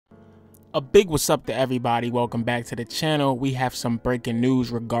A big what's up to everybody. Welcome back to the channel. We have some breaking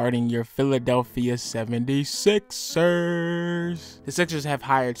news regarding your Philadelphia 76ers. The Sixers have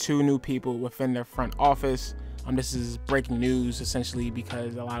hired 2 new people within their front office. This is breaking news essentially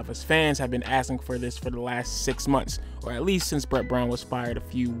because a lot of us fans have been asking for this for the last 6 months, or at least since Brett Brown was fired a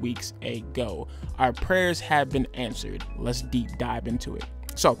few weeks ago. Our prayers have been answered. Let's deep dive into it.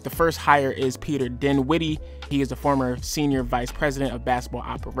 So the first hire is Peter Dinwiddie. He is the former senior vice president of basketball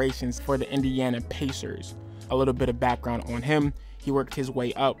operations for the Indiana Pacers. A little bit of background on him. He worked his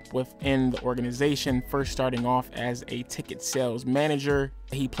way up within the organization, first starting off as a ticket sales manager.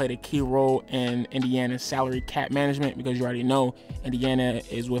 He played a key role in Indiana's salary cap management because you already know Indiana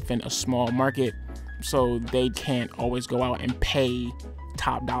is within a small market, so they can't always go out and pay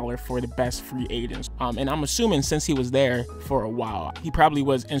top dollar for the best free agents. And I'm assuming since he was there for a while, he probably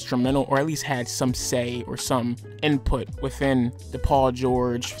was instrumental, or at least had some say or some input within the Paul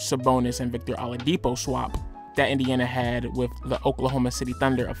George, Sabonis, and Victor Oladipo swap that Indiana had with the Oklahoma City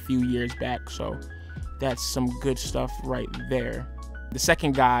Thunder a few years back. So that's some good stuff right there. The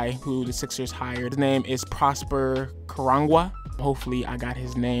second guy who the Sixers hired, his name is Prosper Karangwa. Hopefully I got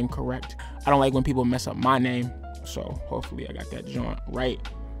his name correct. I don't like when people mess up my name, so hopefully I got that joint right.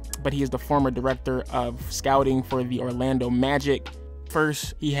 But he is the former director of scouting for the Orlando Magic.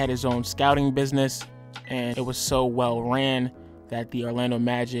 First, he had his own scouting business, and it was so well ran that the Orlando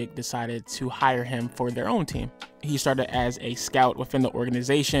Magic decided to hire him for their own team. He started as a scout within the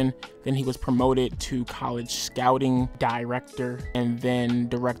organization, then he was promoted to college scouting director, and then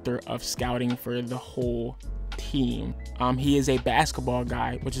director of scouting for the whole team. He is a basketball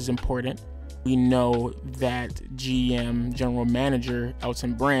guy, which is important. We know that GM, general manager,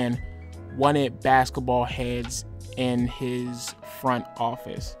 Elton Brand, wanted basketball heads in his front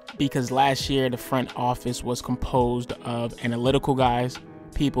office because last year the front office was composed of analytical guys,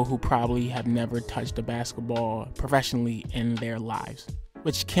 people who probably have never touched a basketball professionally in their lives,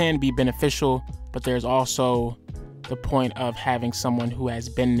 which can be beneficial, but there's also the point of having someone who has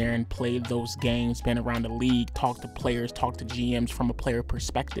been there and played those games, been around the league, talked to players, talked to GMs from a player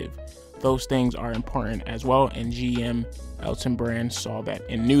perspective. Those things are important as well, and GM Elton Brand saw that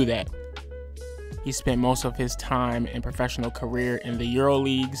and knew that. He spent most of his time and professional career in the Euro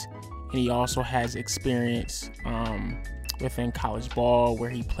leagues, and he also has experience within college ball, where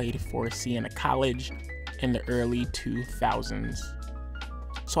he played for Siena College in the early 2000s.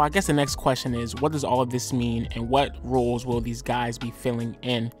 So I guess the next question is, what does all of this mean, and what roles will these guys be filling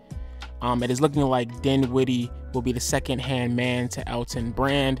in? It is looking like Dinwiddie will be the second-hand man to Elton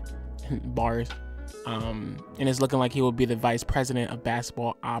Brand, bars, and it's looking like he will be the vice president of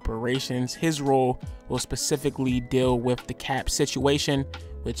basketball operations. His role will specifically deal with the cap situation,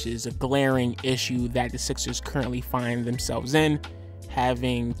 which is a glaring issue that the Sixers currently find themselves in,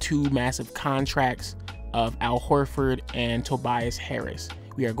 having 2 massive contracts of Al Horford and Tobias Harris.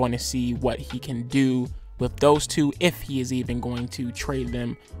 We are going to see what he can do with those 2, if he is even going to trade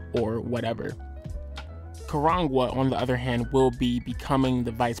them or whatever. Karangwa, on the other hand, will be becoming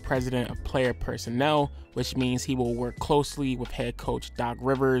the vice president of player personnel, which means he will work closely with head coach Doc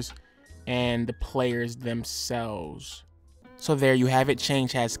Rivers and the players themselves. So there you have it.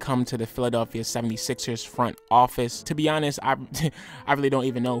 Change has come to the Philadelphia 76ers front office. To be honest, I really don't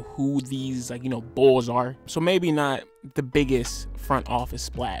even know who these bulls are. So maybe not the biggest front office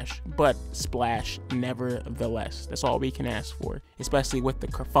splash, but splash nevertheless. That's all we can ask for, especially with the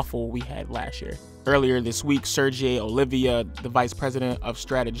kerfuffle we had last year. Earlier this week, Sergey Olivia, the vice president of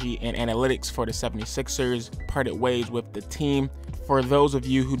strategy and analytics for the 76ers, parted ways with the team. For those of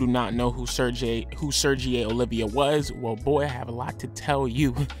you who do not know who Sergey Olivia was, well, boy, I have a lot to tell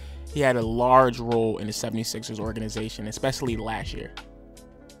you. He had a large role in the 76ers organization, especially last year.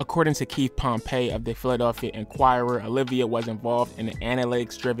 According to Keith Pompey of the Philadelphia Inquirer, Olivia was involved in the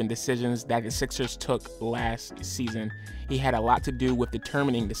analytics-driven decisions that the Sixers took last season. He had a lot to do with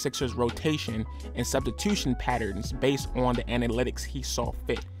determining the Sixers' rotation and substitution patterns based on the analytics he saw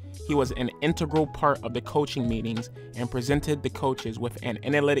fit. He was an integral part of the coaching meetings and presented the coaches with an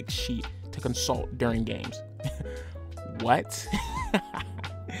analytics sheet to consult during games. What?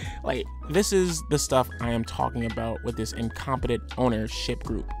 This is the stuff I am talking about with this incompetent ownership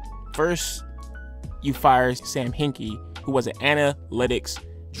group. First, you fire Sam Hinkie, who was an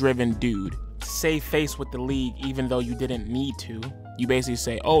analytics-driven dude. To save face with the league, even though you didn't need to, you basically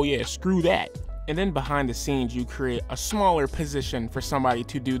say, oh yeah, screw that. And then behind the scenes, you create a smaller position for somebody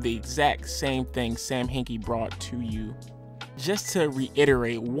to do the exact same thing Sam Hinkie brought to you. Just to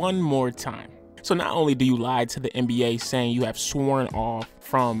reiterate one more time. So not only do you lie to the NBA saying you have sworn off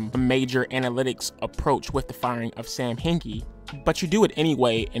from a major analytics approach with the firing of Sam Hinkie, But you do it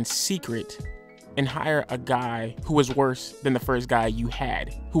anyway in secret and hire a guy who was worse than the first guy you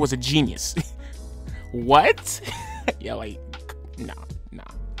had, who was a genius. What? Yeah, like, nah.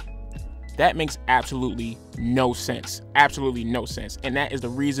 That makes absolutely no sense. Absolutely no sense. And that is the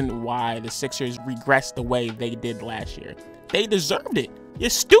reason why the Sixers regressed the way they did last year. They deserved it. You're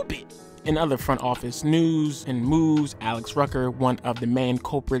stupid. In other front office news and moves, Alex Rucker, one of the main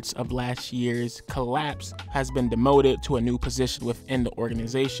culprits of last year's collapse, has been demoted to a new position within the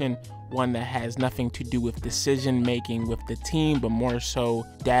organization, one that has nothing to do with decision making with the team, but more so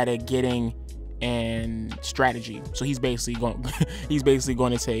data getting and strategy. So he's basically going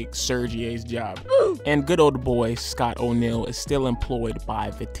to take Sergei's job. And good old boy Scott O'Neil is still employed by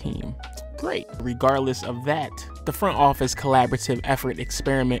the team. Great. Regardless of that, the front office collaborative effort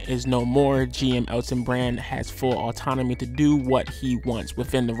experiment is no more. GM Elton Brand has full autonomy to do what he wants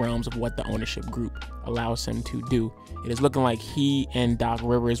within the realms of what the ownership group allows him to do. It is looking like he and Doc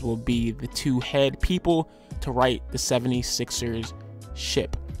Rivers will be the two head people to right the 76ers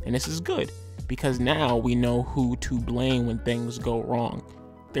ship. And this is good, because now we know who to blame when things go wrong.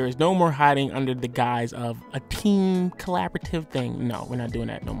 There is no more hiding under the guise of a team collaborative thing. No, we're not doing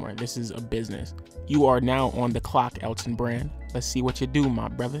that no more. This is a business. You are now on the clock, Elton Brand. Let's see what you do, my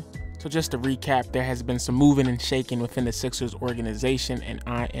brother. So just to recap, there has been some moving and shaking within the Sixers organization, and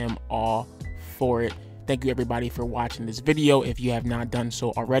I am all for it. Thank you everybody for watching this video. If you have not done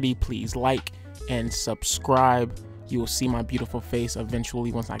so already, please like and subscribe. You will see my beautiful face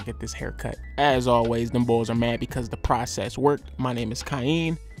eventually once I get this haircut. As always, them boys are mad because the process worked. My name is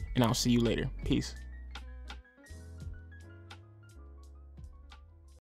Cain, and I'll see you later. Peace.